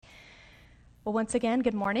Well, once again,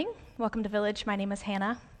 good morning. Welcome to Village. My name is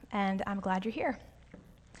Hannah, and I'm glad you're here.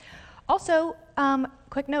 Also,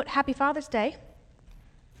 quick note, happy Father's Day.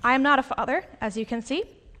 I am not a father, as you can see,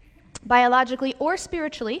 biologically or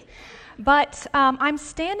spiritually, but I'm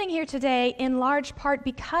standing here today in large part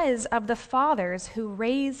because of the fathers who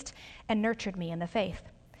raised and nurtured me in the faith.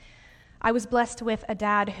 I was blessed with a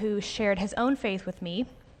dad who shared his own faith with me,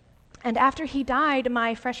 and after he died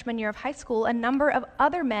my freshman year of high school, a number of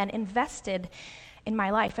other men invested in my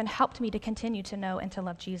life and helped me to continue to know and to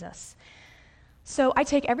love Jesus. So I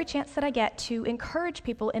take every chance that I get to encourage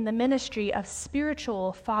people in the ministry of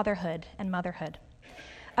spiritual fatherhood and motherhood,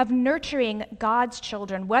 of nurturing God's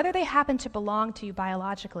children, whether they happen to belong to you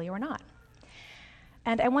biologically or not.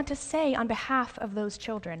 And I want to say on behalf of those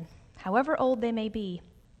children, however old they may be,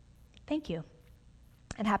 thank you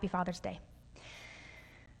and happy Father's Day.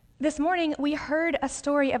 This morning, we heard a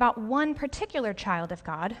story about one particular child of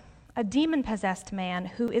God, a demon-possessed man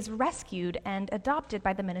who is rescued and adopted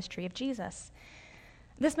by the ministry of Jesus.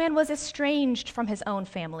 This man was estranged from his own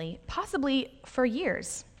family, possibly for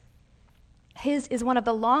years. His is one of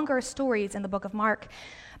the longer stories in the book of Mark,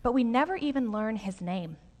 but we never even learn his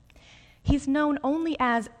name. He's known only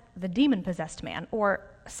as the demon-possessed man,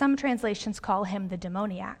 or some translations call him the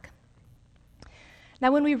demoniac.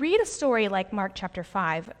 Now, when we read a story like Mark chapter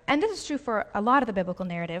 5, and this is true for a lot of the biblical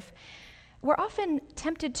narrative, we're often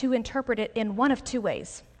tempted to interpret it in one of two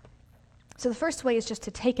ways. So the first way is just to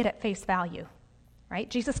take it at face value, right?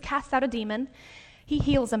 Jesus casts out a demon, he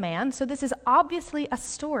heals a man, so this is obviously a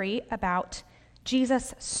story about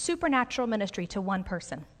Jesus' supernatural ministry to one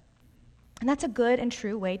person. And that's a good and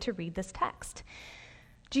true way to read this text.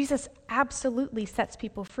 Jesus absolutely sets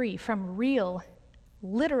people free from real,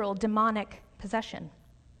 literal demonic possession,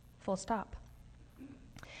 full stop.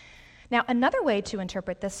 Now, another way to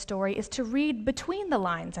interpret this story is to read between the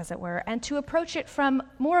lines, as it were, and to approach it from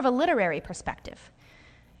more of a literary perspective.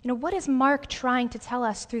 What is Mark trying to tell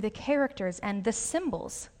us through the characters and the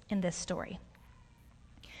symbols in this story?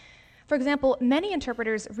 For example, many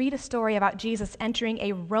interpreters read a story about Jesus entering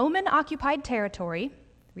a Roman-occupied territory,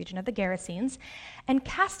 region of the Gerasenes, and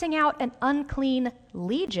casting out an unclean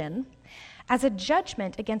legion as a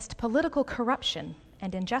judgment against political corruption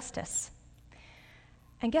and injustice.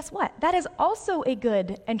 And guess what? That is also a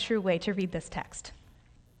good and true way to read this text.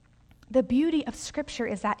 The beauty of Scripture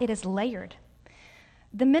is that it is layered.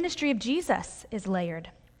 The ministry of Jesus is layered.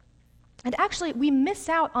 And actually, we miss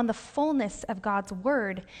out on the fullness of God's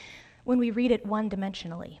word when we read it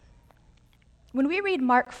one-dimensionally. When we read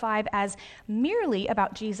Mark 5 as merely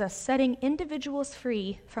about Jesus setting individuals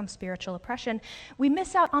free from spiritual oppression, we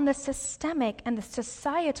miss out on the systemic and the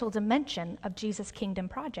societal dimension of Jesus' kingdom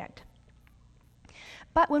project.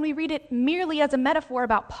 But when we read it merely as a metaphor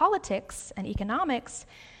about politics and economics,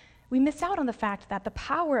 we miss out on the fact that the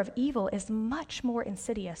power of evil is much more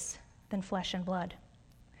insidious than flesh and blood.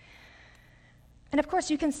 And of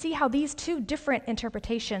course, you can see how these two different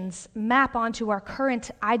interpretations map onto our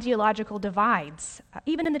current ideological divides,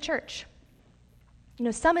 even in the church.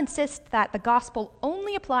 Some insist that the gospel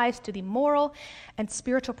only applies to the moral and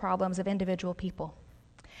spiritual problems of individual people.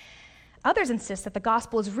 Others insist that the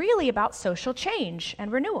gospel is really about social change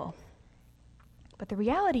and renewal. But the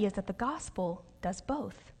reality is that the gospel does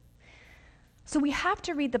both. So we have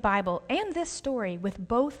to read the Bible and this story with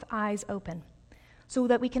both eyes open, so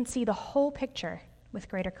that we can see the whole picture with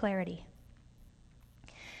greater clarity.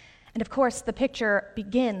 And of course, the picture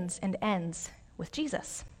begins and ends with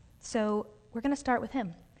Jesus. So we're going to start with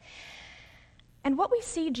him. And what we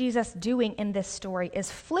see Jesus doing in this story is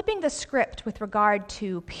flipping the script with regard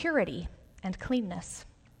to purity and cleanness.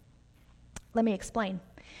 Let me explain.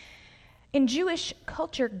 In Jewish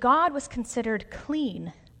culture, God was considered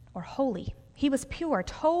clean or holy. He was pure,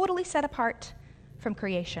 totally set apart from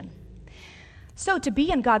creation. So to be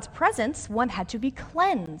in God's presence, one had to be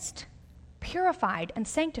cleansed, purified, and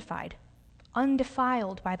sanctified,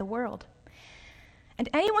 undefiled by the world. And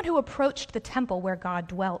anyone who approached the temple where God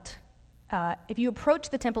dwelt, if you approached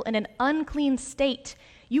the temple in an unclean state,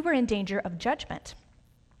 you were in danger of judgment.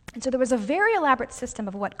 And so there was a very elaborate system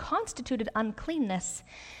of what constituted uncleanness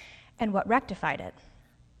and what rectified it.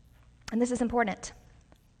 And this is important.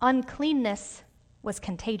 Uncleanness was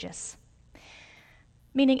contagious.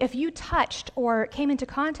 Meaning if you touched or came into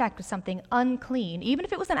contact with something unclean, even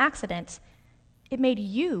if it was an accident, it made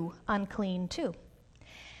you unclean too.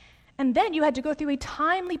 And then you had to go through a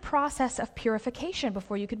timely process of purification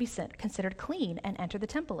before you could be considered clean and enter the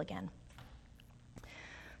temple again.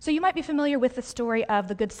 So you might be familiar with the story of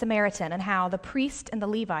the Good Samaritan and how the priest and the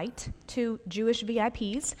Levite, two Jewish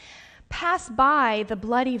VIPs, pass by the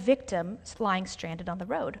bloody victim lying stranded on the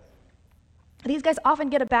road. These guys often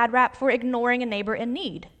get a bad rap for ignoring a neighbor in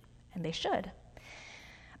need, and they should.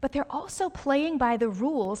 But they're also playing by the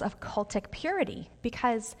rules of cultic purity,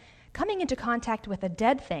 because coming into contact with a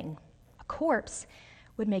dead thing, a corpse,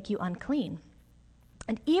 would make you unclean.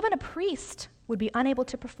 And even a priest would be unable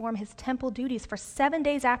to perform his temple duties for 7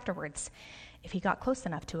 days afterwards if he got close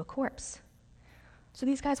enough to a corpse. So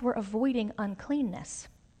these guys were avoiding uncleanness.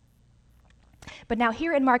 But now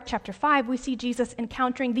here in Mark chapter 5, we see Jesus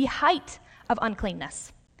encountering the height of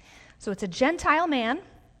uncleanness. So it's a Gentile man,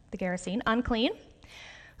 the Gerasene, unclean,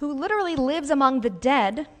 who literally lives among the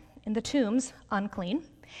dead in the tombs, unclean,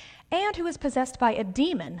 and who is possessed by a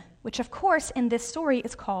demon, which of course in this story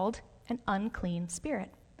is called an unclean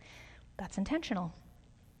spirit. That's intentional.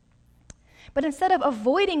 But instead of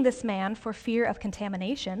avoiding this man for fear of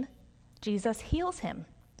contamination, Jesus heals him.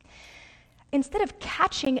 Instead of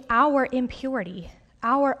catching our impurity,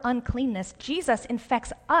 our uncleanness, Jesus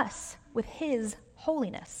infects us with his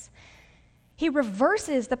holiness. He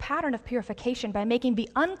reverses the pattern of purification by making the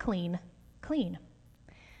unclean clean.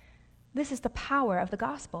 This is the power of the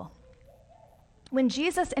gospel. When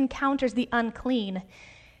Jesus encounters the unclean,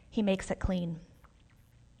 he makes it clean.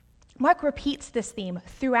 Mark repeats this theme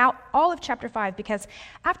throughout all of chapter 5 because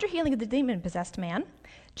after healing the demon-possessed man,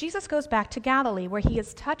 Jesus goes back to Galilee where he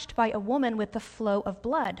is touched by a woman with the flow of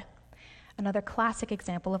blood, another classic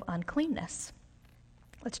example of uncleanness.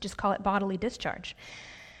 Let's just call it bodily discharge.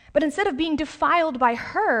 But instead of being defiled by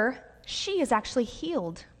her, she is actually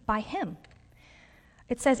healed by him.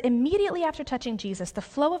 It says, immediately after touching Jesus, the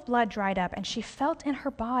flow of blood dried up, and she felt in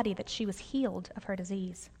her body that she was healed of her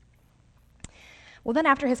disease. Well, then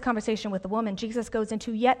after his conversation with the woman, Jesus goes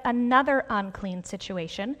into yet another unclean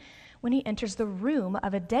situation when he enters the room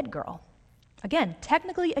of a dead girl. Again,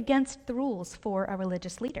 technically against the rules for a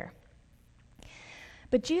religious leader.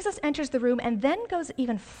 But Jesus enters the room and then goes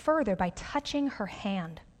even further by touching her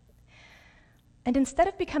hand. And instead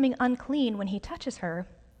of becoming unclean when he touches her,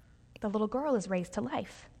 the little girl is raised to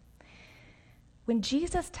life. When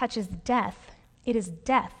Jesus touches death, it is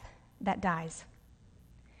death that dies.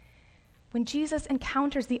 When Jesus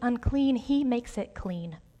encounters the unclean, he makes it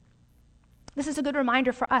clean. This is a good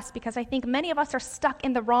reminder for us because I think many of us are stuck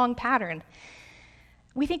in the wrong pattern.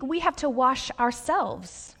 We think we have to wash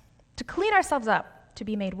ourselves, to clean ourselves up, to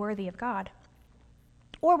be made worthy of God.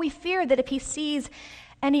 Or we fear that if he sees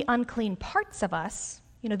any unclean parts of us,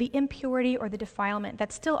 the impurity or the defilement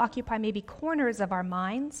that still occupy maybe corners of our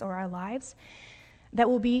minds or our lives, that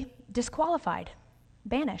will be disqualified,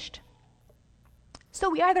 banished. So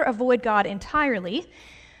we either avoid God entirely,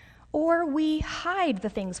 or we hide the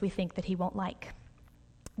things we think that he won't like.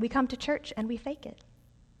 We come to church and we fake it.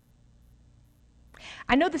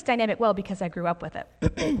 I know this dynamic well because I grew up with it.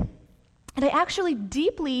 And I actually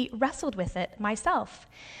deeply wrestled with it myself.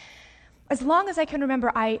 As long as I can remember,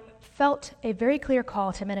 I felt a very clear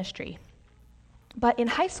call to ministry. But in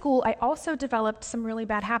high school, I also developed some really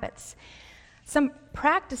bad habits, some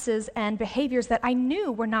practices and behaviors that I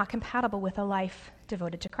knew were not compatible with a life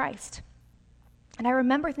devoted to Christ. And I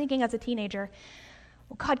remember thinking as a teenager,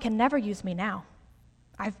 well, God can never use me now.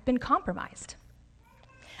 I've been compromised.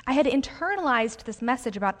 I had internalized this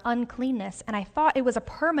message about uncleanness, and I thought it was a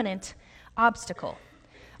permanent obstacle,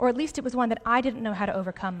 or at least it was one that I didn't know how to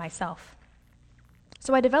overcome myself.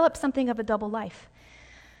 So I developed something of a double life.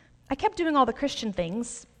 I kept doing all the Christian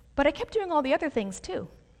things, but I kept doing all the other things too,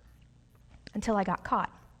 until I got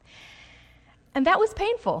caught. And that was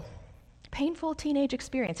painful. Painful teenage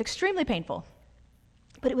experience, extremely painful.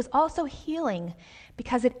 But it was also healing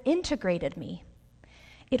because it integrated me.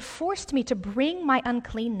 It forced me to bring my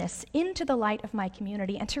uncleanness into the light of my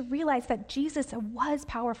community and to realize that Jesus was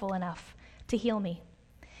powerful enough to heal me.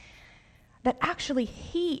 That actually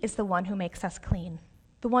he is the one who makes us clean,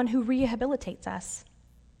 the one who rehabilitates us.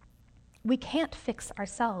 We can't fix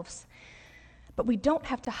ourselves, but we don't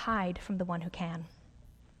have to hide from the one who can.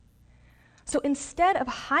 So instead of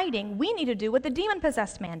hiding, we need to do what the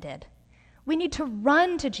demon-possessed man did. We need to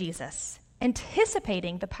run to Jesus,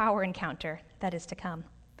 anticipating the power encounter that is to come.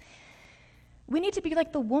 We need to be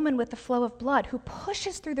like the woman with the flow of blood who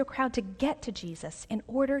pushes through the crowd to get to Jesus in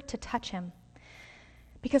order to touch him.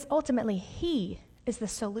 Because ultimately, he is the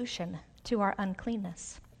solution to our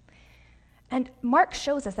uncleanness. And Mark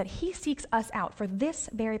shows us that he seeks us out for this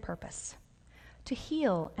very purpose, to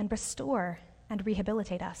heal and restore and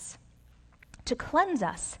rehabilitate us, to cleanse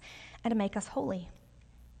us and to make us holy.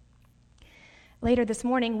 Later this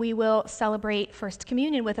morning, we will celebrate First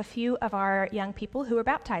Communion with a few of our young people who were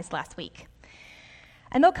baptized last week.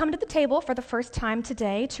 And they'll come to the table for the first time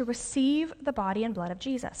today to receive the body and blood of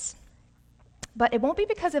Jesus. But it won't be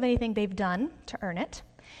because of anything they've done to earn it,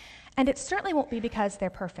 And it certainly won't be because they're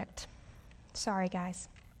perfect. Sorry, guys.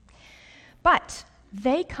 But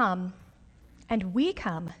they come, and we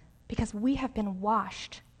come, because we have been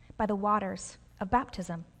washed by the waters of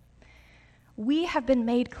baptism. We have been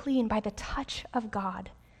made clean by the touch of God,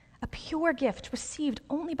 a pure gift received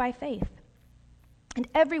only by faith. And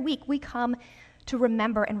every week we come to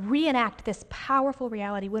remember and reenact this powerful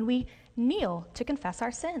reality when we kneel to confess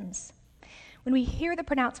our sins, when we hear the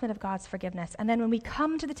pronouncement of God's forgiveness, and then when we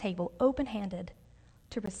come to the table open-handed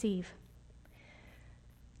to receive.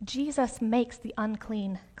 Jesus makes the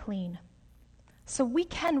unclean clean. So we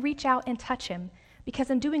can reach out and touch him,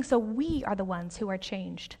 because in doing so, we are the ones who are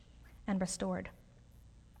changed and restored.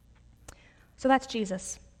 So that's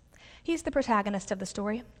Jesus. He's the protagonist of the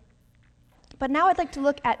story. But now I'd like to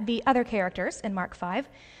look at the other characters in Mark 5,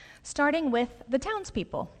 starting with the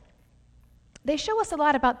townspeople. They show us a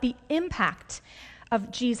lot about the impact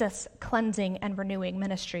of Jesus' cleansing and renewing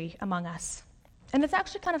ministry among us. And it's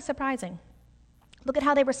actually kind of surprising. Look at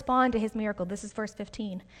how they respond to his miracle. This is verse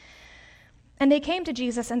 15. And they came to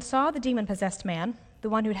Jesus and saw the demon-possessed man,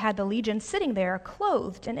 the one who'd had the legion, sitting there,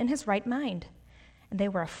 clothed and in his right mind. And they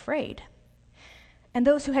were afraid. And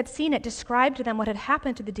those who had seen it described to them what had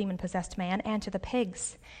happened to the demon-possessed man and to the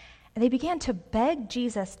pigs. And they began to beg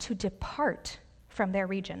Jesus to depart from their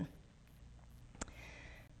region.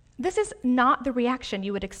 This is not the reaction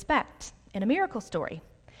you would expect in a miracle story,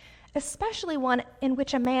 especially one in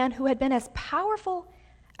which a man who had been as powerful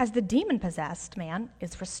as the demon-possessed man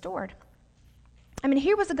is restored. I mean,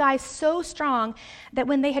 here was a guy so strong that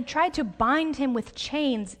when they had tried to bind him with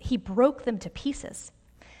chains, he broke them to pieces.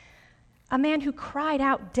 A man who cried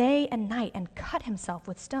out day and night and cut himself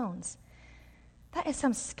with stones. That is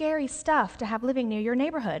some scary stuff to have living near your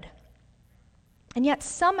neighborhood. And yet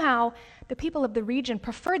somehow the people of the region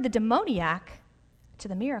preferred the demoniac to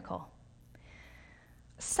the miracle.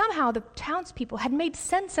 Somehow the townspeople had made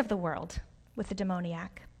sense of the world with the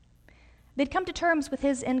demoniac. They'd come to terms with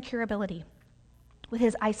his incurability, with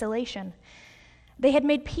his isolation. They had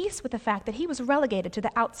made peace with the fact that he was relegated to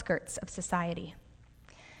the outskirts of society.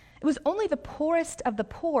 It was only the poorest of the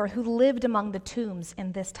poor who lived among the tombs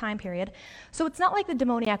in this time period, so it's not like the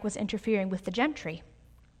demoniac was interfering with the gentry.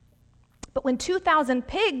 But when 2,000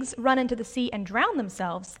 pigs run into the sea and drown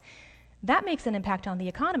themselves, that makes an impact on the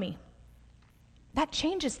economy. That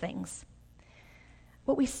changes things.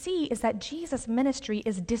 What we see is that Jesus' ministry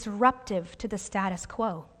is disruptive to the status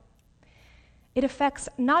quo. It affects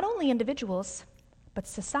not only individuals, but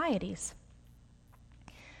societies.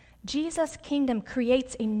 Jesus' kingdom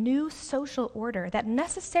creates a new social order that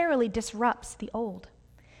necessarily disrupts the old.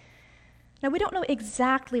 Now, we don't know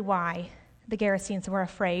exactly why the Gerasenes were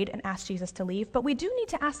afraid and asked Jesus to leave, but we do need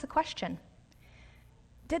to ask the question,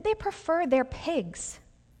 did they prefer their pigs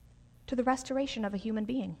to the restoration of a human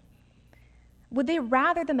being? Would they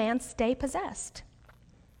rather the man stay possessed?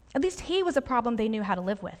 At least he was a problem they knew how to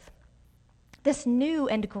live with. This new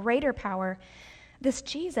and greater power, this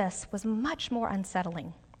Jesus, was much more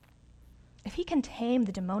unsettling. If he can tame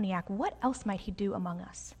the demoniac, what else might he do among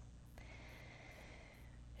us?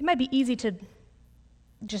 It might be easy to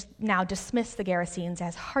just now dismiss the Gerasenes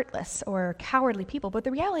as heartless or cowardly people, but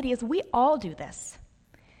the reality is we all do this.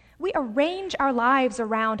 We arrange our lives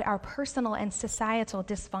around our personal and societal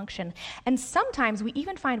dysfunction, and sometimes we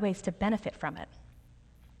even find ways to benefit from it.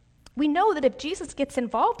 We know that if Jesus gets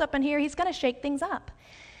involved up in here, he's going to shake things up.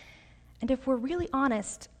 And if we're really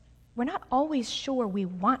honest, we're not always sure we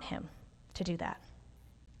want him to do that.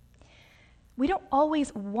 We don't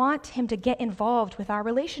always want him to get involved with our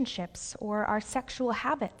relationships or our sexual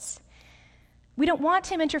habits. We don't want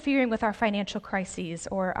him interfering with our financial crises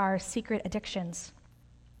or our secret addictions.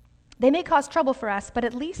 They may cause trouble for us, but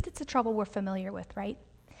at least it's a trouble we're familiar with, right?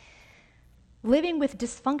 Living with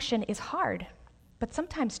dysfunction is hard, but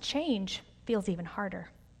sometimes change feels even harder.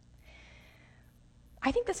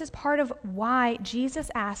 I think this is part of why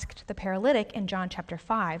Jesus asked the paralytic in John chapter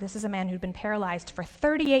 5. This is a man who'd been paralyzed for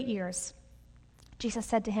 38 years. Jesus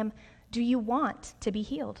said to him, "Do you want to be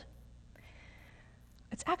healed?"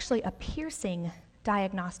 It's actually a piercing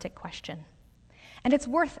diagnostic question, and it's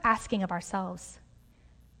worth asking of ourselves.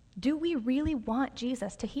 Do we really want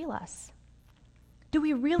Jesus to heal us? Do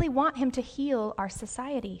we really want him to heal our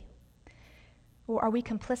society? Or are we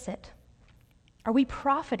complicit? Are we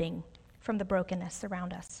profiting from the brokenness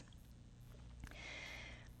around us?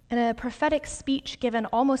 In a prophetic speech given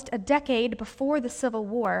almost a decade before the Civil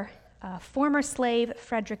War, former slave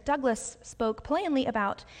Frederick Douglass spoke plainly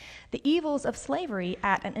about the evils of slavery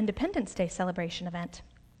at an Independence Day celebration event.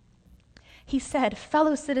 He said,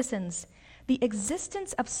 "Fellow citizens, The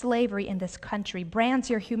existence of slavery in this country brands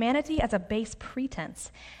your humanity as a base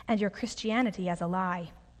pretense and your Christianity as a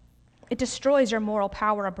lie. It destroys your moral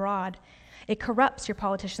power abroad. It corrupts your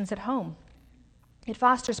politicians at home. It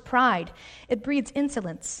fosters pride. It breeds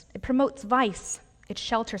insolence. It promotes vice. It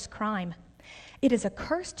shelters crime. It is a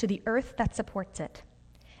curse to the earth that supports it.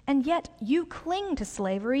 And yet you cling to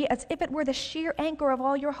slavery as if it were the sheer anchor of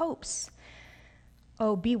all your hopes.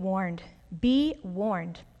 Oh, be warned. Be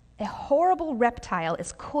warned. A horrible reptile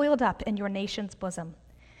is coiled up in your nation's bosom.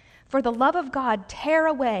 For the love of God, tear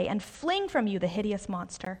away and fling from you the hideous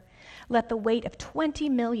monster. Let the weight of 20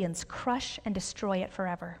 millions crush and destroy it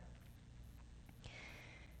forever.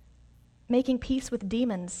 Making peace with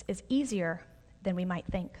demons is easier than we might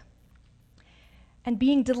think. And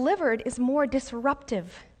being delivered is more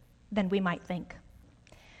disruptive than we might think.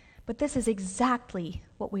 But this is exactly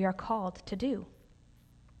what we are called to do.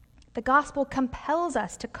 The gospel compels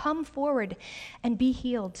us to come forward and be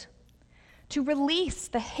healed, to release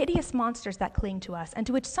the hideous monsters that cling to us and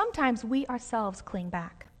to which sometimes we ourselves cling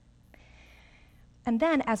back. And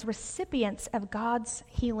then, as recipients of God's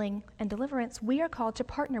healing and deliverance, we are called to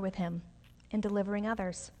partner with him in delivering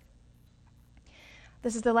others.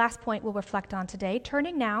 This is the last point we'll reflect on today,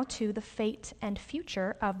 turning now to the fate and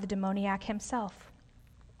future of the demoniac himself.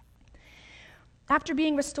 After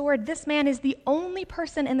being restored, this man is the only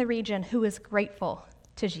person in the region who is grateful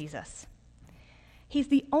to Jesus. He's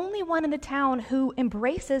the only one in the town who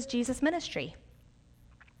embraces Jesus' ministry.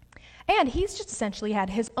 And he's just essentially had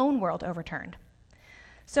his own world overturned.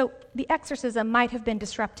 So the exorcism might have been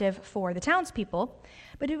disruptive for the townspeople,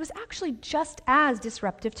 but it was actually just as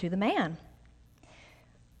disruptive to the man.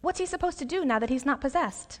 What's he supposed to do now that he's not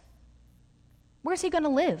possessed? Where's he going to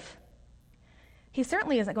live? He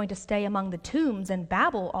certainly isn't going to stay among the tombs and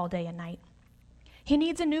babble all day and night. He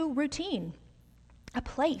needs a new routine, a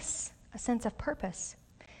place, a sense of purpose.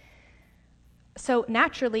 So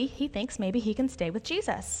naturally, he thinks maybe he can stay with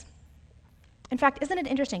Jesus. In fact, isn't it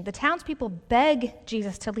interesting? The townspeople beg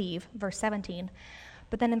Jesus to leave, verse 17,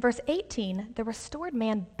 but then in verse 18, the restored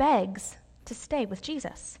man begs to stay with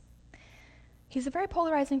Jesus. He's a very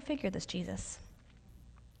polarizing figure, this Jesus.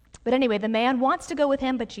 But anyway, the man wants to go with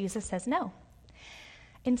him, but Jesus says no.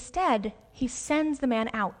 Instead, he sends the man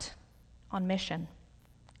out on mission.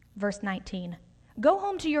 Verse 19, go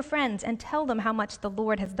home to your friends and tell them how much the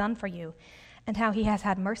Lord has done for you and how he has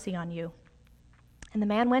had mercy on you. And the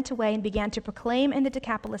man went away and began to proclaim in the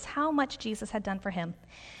Decapolis how much Jesus had done for him,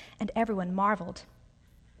 and everyone marveled.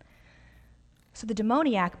 So the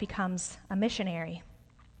demoniac becomes a missionary,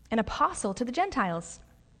 an apostle to the Gentiles.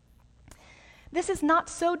 This is not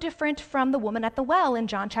so different from the woman at the well in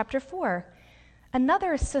John chapter 4,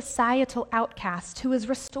 another societal outcast who is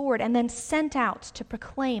restored and then sent out to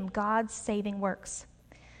proclaim God's saving works.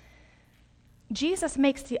 Jesus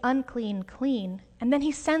makes the unclean clean, and then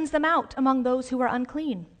he sends them out among those who are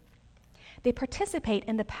unclean. They participate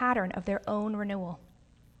in the pattern of their own renewal.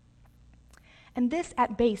 And this,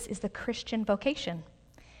 at base, is the Christian vocation.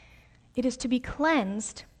 It is to be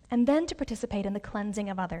cleansed and then to participate in the cleansing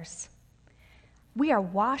of others. We are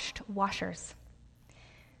washed washers.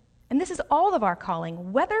 And this is all of our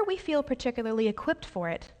calling, whether we feel particularly equipped for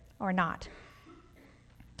it or not.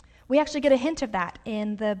 We actually get a hint of that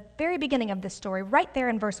in the very beginning of this story, right there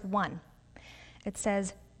in verse 1. It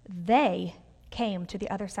says, they came to the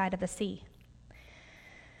other side of the sea.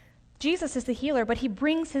 Jesus is the healer, but he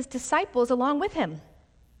brings his disciples along with him.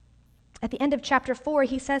 At the end of chapter 4,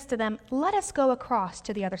 he says to them, let us go across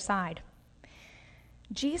to the other side.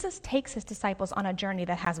 Jesus takes his disciples on a journey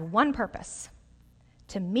that has one purpose: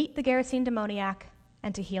 to meet the Gerasene demoniac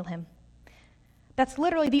and to heal him. That's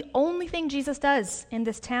literally the only thing Jesus does in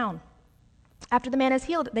this town. After the man is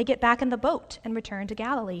healed, they get back in the boat and return to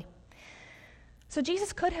Galilee. So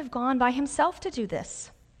Jesus could have gone by himself to do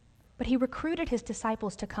this, but he recruited his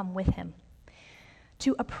disciples to come with him,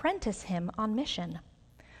 to apprentice him on mission,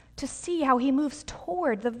 to see how he moves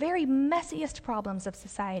toward the very messiest problems of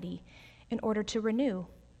society in order to renew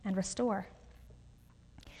and restore.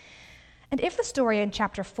 And if the story in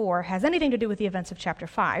chapter 4 has anything to do with the events of chapter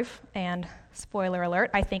 5, and spoiler alert,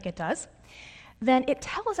 I think it does, then it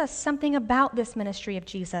tells us something about this ministry of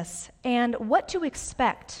Jesus and what to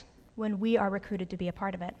expect when we are recruited to be a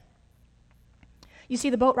part of it. You see,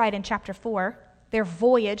 the boat ride in chapter 4, their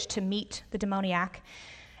voyage to meet the demoniac,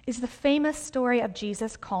 is the famous story of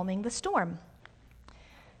Jesus calming the storm.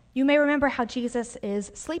 You may remember how Jesus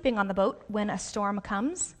is sleeping on the boat when a storm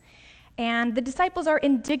comes, and the disciples are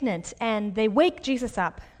indignant, and they wake Jesus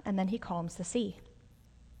up, and then he calms the sea.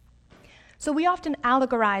 So we often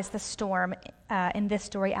allegorize the storm in this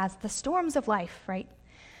story as the storms of life, right?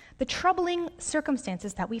 the troubling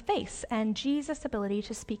circumstances that we face and Jesus' ability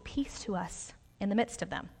to speak peace to us in the midst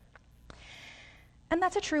of them. And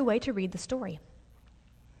that's a true way to read the story.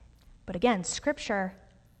 But again, Scripture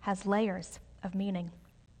has layers of meaning.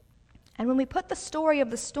 And when we put the story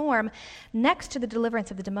of the storm next to the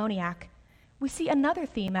deliverance of the demoniac, we see another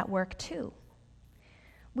theme at work too.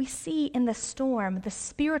 We see in the storm the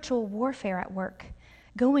spiritual warfare at work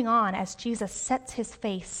going on as Jesus sets his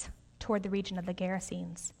face toward the region of the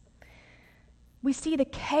Gerasenes. We see the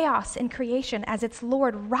chaos in creation as its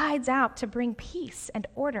Lord rides out to bring peace and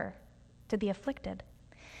order to the afflicted.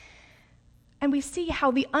 And we see how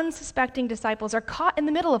the unsuspecting disciples are caught in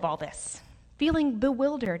the middle of all this, feeling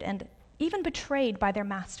bewildered and even betrayed by their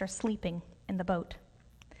master sleeping in the boat.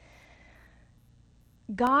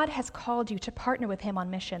 God has called you to partner with him on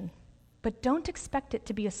mission, but don't expect it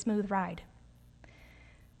to be a smooth ride.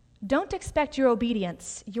 Don't expect your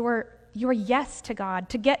obedience, your yes to God,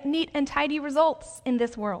 to get neat and tidy results in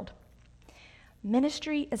this world.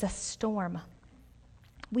 Ministry is a storm.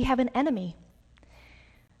 We have an enemy.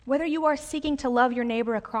 Whether you are seeking to love your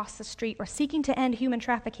neighbor across the street or seeking to end human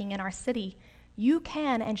trafficking in our city, you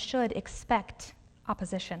can and should expect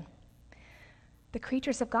opposition. The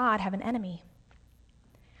creatures of God have an enemy.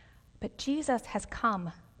 But Jesus has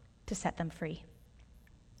come to set them free.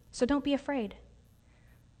 So don't be afraid.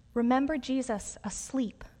 Remember Jesus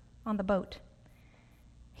asleep on the boat.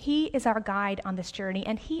 He is our guide on this journey,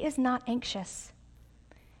 and he is not anxious.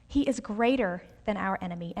 He is greater than our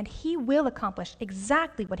enemy, and he will accomplish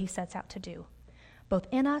exactly what he sets out to do, both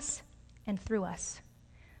in us and through us,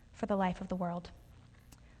 for the life of the world.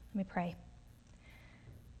 Let me pray.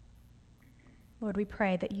 Lord, we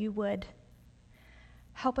pray that you would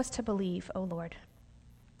help us to believe, O Lord.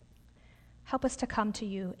 Help us to come to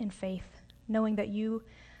you in faith, knowing that you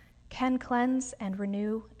can cleanse and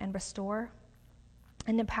renew and restore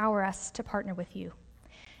and empower us to partner with you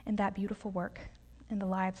in that beautiful work in the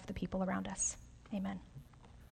lives of the people around us. Amen.